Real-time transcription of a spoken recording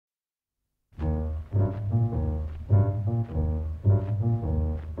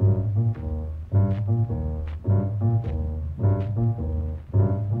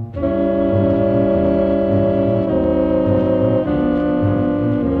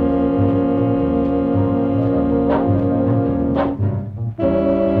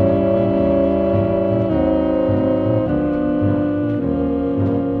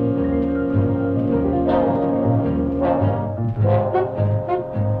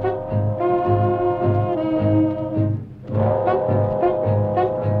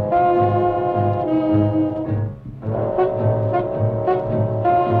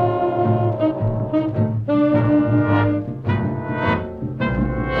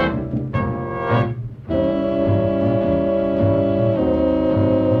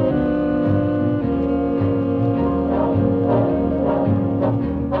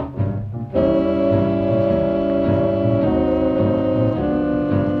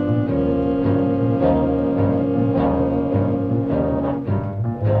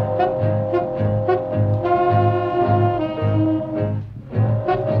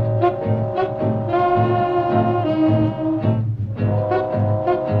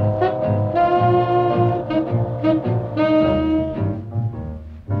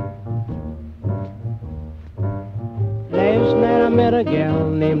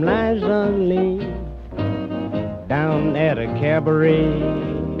named Liza Lee down at a cabaret.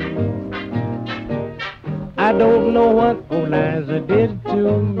 I don't know what old Liza did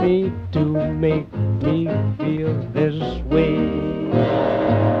to me to make me feel this way.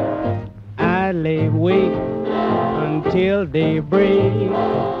 I lay awake until daybreak.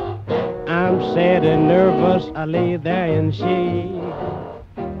 I'm sad and nervous, I lay there and shake.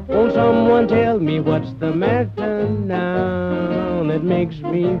 Won't someone tell me what's the matter now that makes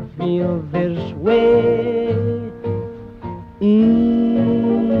me feel this way? You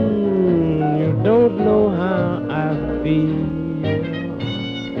don't know how I feel.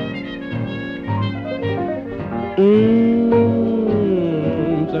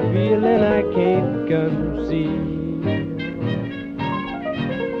 It's a feeling I can't conceal.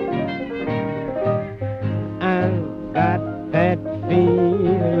 I've got that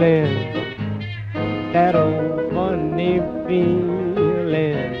feeling, that old funny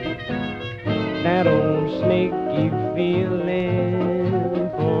feeling, that old snaky feeling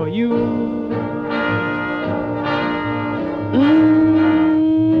for you.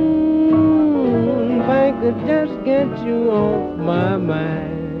 If I could just get you off my mind.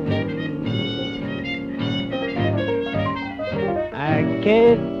 I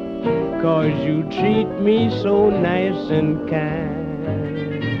can't, 'cause you treat me so nice and kind.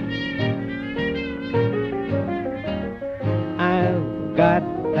 I've got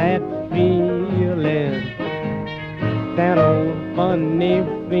that feeling, that old funny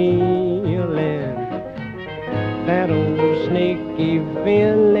feeling, that old snaky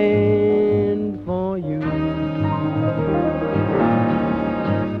feeling